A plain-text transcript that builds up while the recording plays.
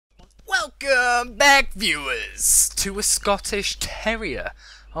Welcome back, viewers, to a Scottish Terrier.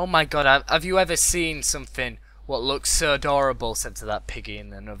 Oh my god, have you ever seen something what looks so adorable, except to that piggy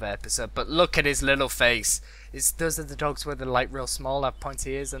in another episode? But look at his little face. Those are the dogs where they're like real small, have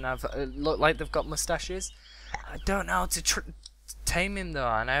pointy ears, and have look like they've got moustaches. I don't know how to tame him though,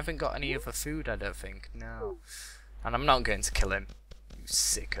 and I haven't got any other food, I don't think. No. And I'm not going to kill him. You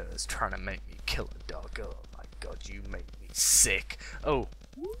sickos trying to make me kill a dog. Oh my god, you make me sick. Oh,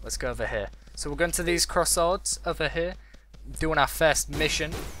 let's go over here. So we're going to these crossroads over here, doing our first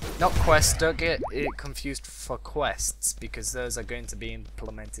mission. Not quest, don't get it confused for quests, because those are going to be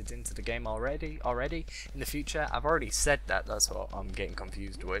implemented into the game already in the future. I've already said that, that's what I'm getting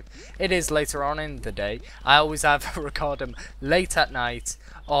confused with. It is later on in the day. I always have record them late at night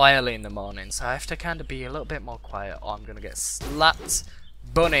or early in the morning, so I have to kind of be a little bit more quiet or I'm going to get slapped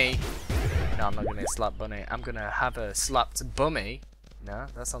bunny. No, I'm not going to get slapped bunny. I'm going to have a slapped bummy. No,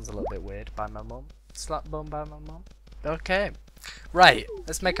 that sounds a little bit weird. By my mum. Slap bum by my mum. Okay. Right,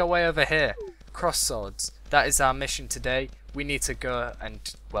 let's make our way over here. Crossroads. That is our mission today. We need to go and,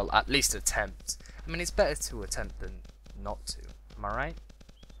 well, at least attempt. I mean, it's better to attempt than not to. Am I right?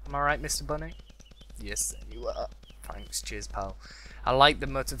 Am I right, Mr. Bunny? Yes, you are. Thanks. Cheers, pal. I like the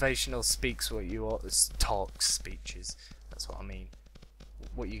motivational speaks what you talk speeches. That's what I mean.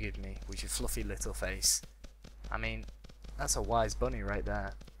 What you give me with your fluffy little face. I mean, that's a wise bunny right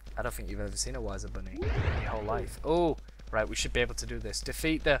there. I don't think you've ever seen a wiser bunny in your whole life. Oh, right, we should be able to do this.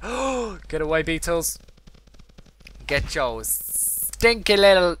 Defeat the... Oh, get away, beetles. Get your stinky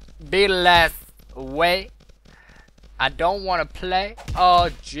little beetle ass away. I don't want to play. Oh,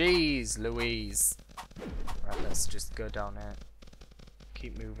 jeez, Louise. Right, let's just go down there.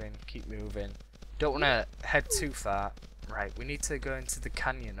 Keep moving, keep moving. Don't want to head too far. Right, we need to go into the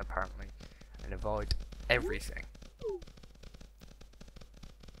canyon, apparently, and avoid everything.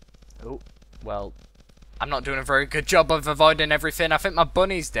 Oh, well, I'm not doing a very good job of avoiding everything. I think my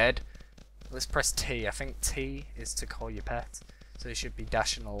bunny's dead. Let's press T. I think T is to call your pet. So you should be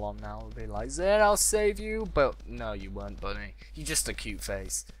dashing along now. It'll be like, Zed, I'll save you. But no, you weren't, bunny. You're just a cute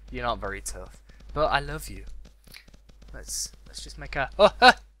face. You're not very tough. But I love you. Let's just make a... Oh,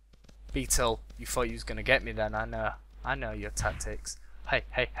 ah! Beetle, you thought you was going to get me then. I know your tactics.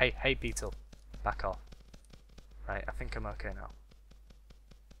 Hey, Beetle. Back off. Right, I think I'm okay now.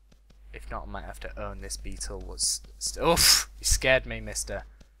 If not, I might have to own this beetle was... Oof! You scared me, mister.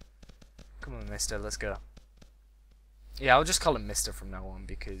 Come on, mister, let's go. Yeah, I'll just call him mister from now on,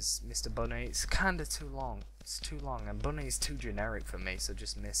 because Mr. Bunny, it's kinda too long. It's too long, and Bunny's too generic for me, so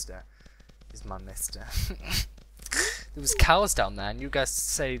just mister is my mister. There was cows down there, and you guys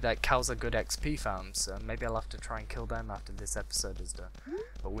say that cows are good XP farms, so maybe I'll have to try and kill them after this episode is done.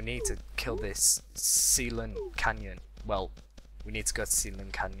 But we need to kill this Sealand Canyon. Well, we need to go to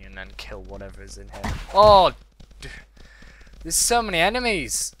Sealand Canyon and kill whatever is in here. Oh! There's so many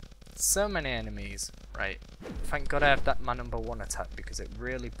enemies! So many enemies. Right. Thank God I have that my #1 attack, because it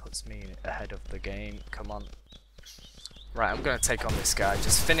really puts me ahead of the game. Come on. Right, I'm going to take on this guy.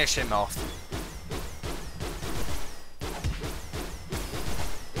 Just finish him off.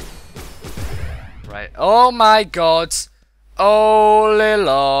 Right. Oh my god! Holy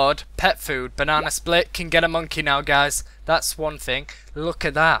lord! Pet food. Banana split. Can get a monkey now, guys. That's one thing. Look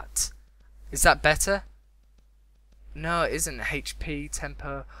at that. Is that better? No, it isn't. HP,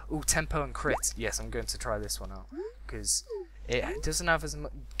 tempo. Ooh, tempo and crit. Yes, I'm going to try this one out, because it doesn't have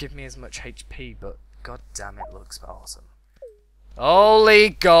give me as much HP, but god damn, it looks awesome. Holy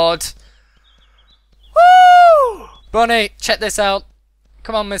god! Woo! Bunny, check this out.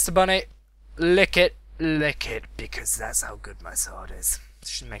 Come on, Mr. Bunny. Lick it, because that's how good my sword is.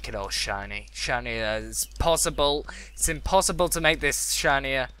 Should make it all shiny. Shiny as possible. It's impossible to make this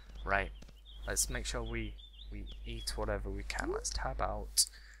shinier. Right. Let's make sure we eat whatever we can. Let's tab out.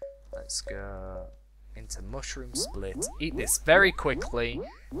 Let's go into mushroom split. Eat this very quickly.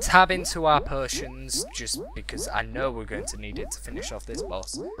 Tab into our potions, just because I know we're going to need it to finish off this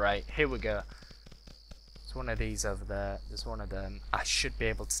boss. Right, here we go. There's one of these over there. There's one of them. I should be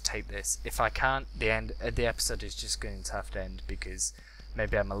able to take this. If I can't, the episode is just going to have to end, because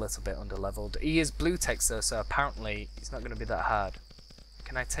maybe I'm a little bit underleveled. He is blue text though, so apparently he's not going to be that hard.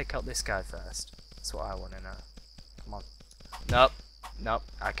 Can I take out this guy first? That's what I want to know. Come on. Nope,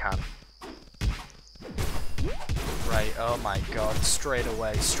 I can't. Right, oh my god, straight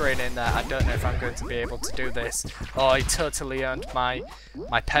away, straight in there. I don't know if I'm going to be able to do this. Oh, he totally earned my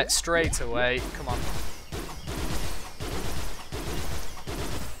pet straight away. Come on.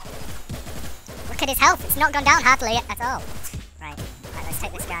 Look at his health, it's not gone down hardly at all. Right, let's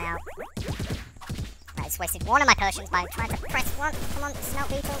take this guy out. Right, just wasted one of my potions by trying to press one. Come on, Snout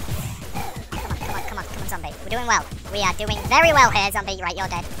Beetle. zombie. We're doing well. We are doing very well here, zombie. Right,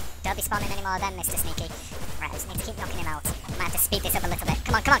 you're dead. Don't be spawning anymore then, Mr. Sneaky. Right, I just need to keep knocking him out. I might have to speed this up a little bit.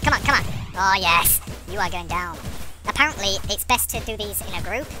 Come on, come on, come on, come on. Oh, yes. You are going down. Apparently, it's best to do these in a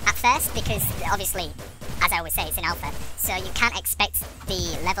group at first because, obviously, as I always say, it's in alpha. So you can't expect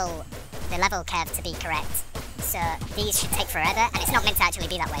the level curve to be correct. So these should take forever, and it's not meant to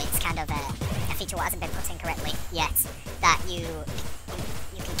actually be that way. It's kind of a feature what hasn't been put in correctly yet, that you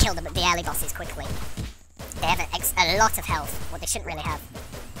can kill the early bosses quickly. They have a lot of health, what they shouldn't really have.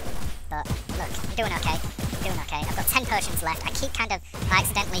 But look, I'm doing okay. I'm doing okay. I've got 10 potions left. I keep kind of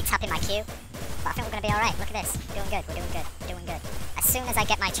accidentally tapping my Q, but I think we're going to be alright. Look at this. We're doing good. We're doing good. We're doing good. As soon as I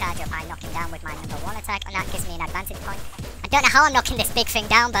get my charge up, I knock him down with my #1 attack, and that gives me an advantage point. I don't know how I'm knocking this big thing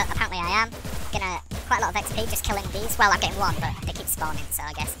down, but apparently I am. Gonna quite a lot of XP just killing these. Well, I'm getting one, but they keep spawning, so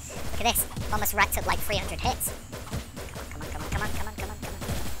I guess. Look at this. Almost racked up like 300 hits. Come on, come on, come on, come on, come on, come on.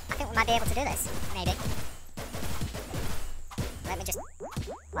 I think we might be able to do this. Maybe. Let me just...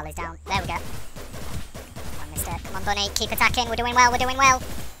 Well, he's down. There we go. Come on, mister. Come on, bunny. Keep attacking. We're doing well. We're doing well.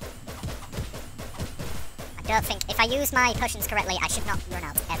 I don't think... If I use my potions correctly, I should not run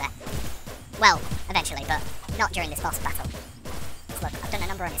out, ever. Well, eventually, but not during this boss battle. Look, I've done a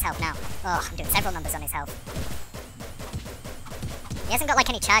number on his health now. Oh, I'm doing several numbers on his health. He hasn't got, like,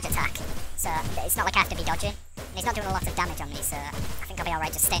 any charge attack, so it's not like I have to be dodging. And he's not doing a lot of damage on me, so I think I'll be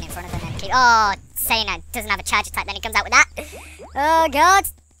alright just staying in front of him and keep... Oh, saying I doesn't have a charge attack, then he comes out with that. Oh, God.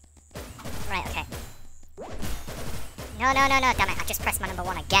 Right, okay. No, no, no, no, damn it. I just pressed my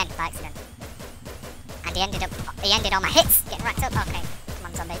 #1 again by accident. And he ended all my hits getting racked up. Okay, come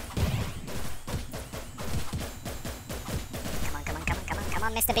on, zombie.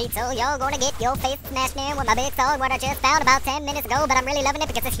 Come on, Mr. Beetle, you're gonna get your face smashed in with my big sword, what I just found about 10 minutes ago, but I'm really loving it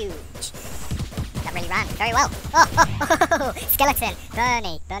because it's huge. That really ran very well. Oh, skeleton,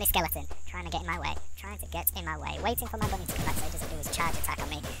 Bernie skeleton, trying to get in my way, waiting for my bunny to come back so he doesn't do his charge attack on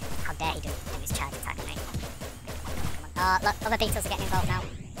me. How dare he do his charge attack on me. Come on. Oh, look, other beetles are getting involved now.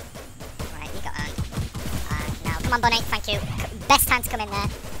 Right, you got earned. Now, come on, bunny, thank you. Best time to come in there.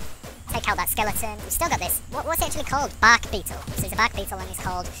 Take out that skeleton. We've still got this. What's it actually called? Bark beetle. So it's a bark beetle and it's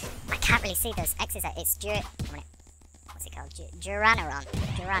called... I can't really see those X's. It's what's it called? Duranon.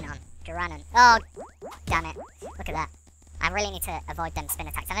 Oh, damn it. Look at that. I really need to avoid them spin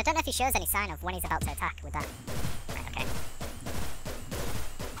attacks. And I don't know if he shows any sign of when he's about to attack with that. Right, okay.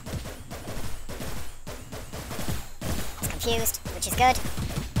 He's confused, which is good.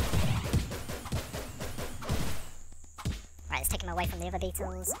 Right, let's take him away from the other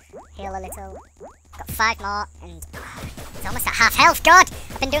beetles. Heal a little. Got 5 more, and it's almost at half health. God!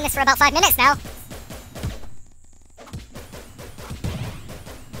 I've been doing this for about 5 minutes now.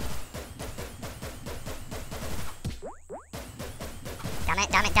 Damn it,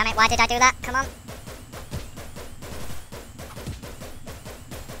 damn it, damn it. Why did I do that? Come on.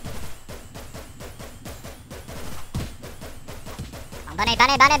 Bunny,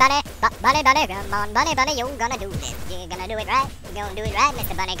 come on, bunny, you're gonna do this. You're gonna do it right. You're gonna do it right,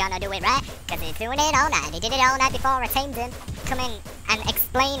 Mr. Bunny, gonna do it right. Cause he's doing it all night. He did it all night before I tamed him. Coming and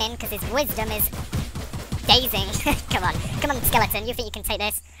explaining, cause his wisdom is dazing. Come on, skeleton, you think you can take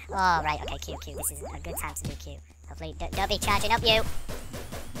this? Oh, right, okay, Q. This is a good time to do Q. Hopefully, don't be charging up, you.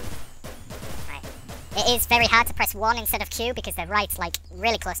 Right. It is very hard to press 1 instead of Q because they're right, like,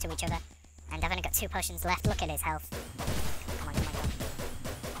 really close to each other. And I've only got 2 potions left. Look at his health. Come on.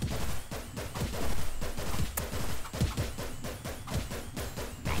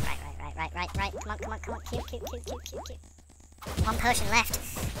 Right. Come on. Q. 1 potion left.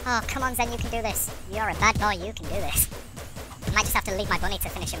 Oh, come on, Zen, you can do this. You're a bad boy, you can do this. I might just have to leave my bunny to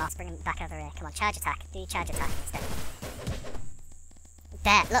finish him off, bring him back over here. Come on, charge attack. Do your charge attack instead.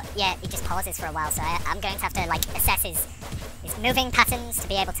 There, look, yeah, he just pauses for a while, so I'm going to have to, like, assess his moving patterns to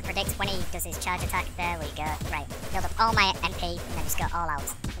be able to predict when he does his charge attack. There we go. Right, build up all my MP, and then just go all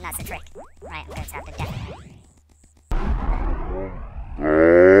out. And that's the trick. Right, I'm going to have to definitely...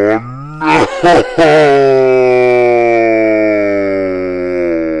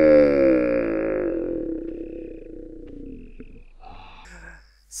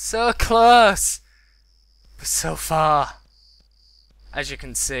 So close, but so far. As you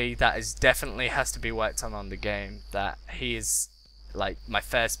can see, that is definitely has to be worked on the game. That he is like my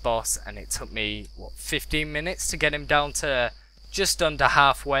first boss, and it took me what 15 minutes to get him down to just under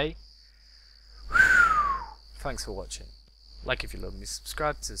halfway. Thanks for watching. Like if you love me,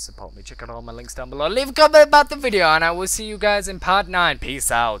 subscribe to support me. Check out all my links down below. Leave a comment about the video, and I will see you guys in part 9. Peace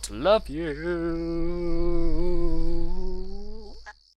out. Love you.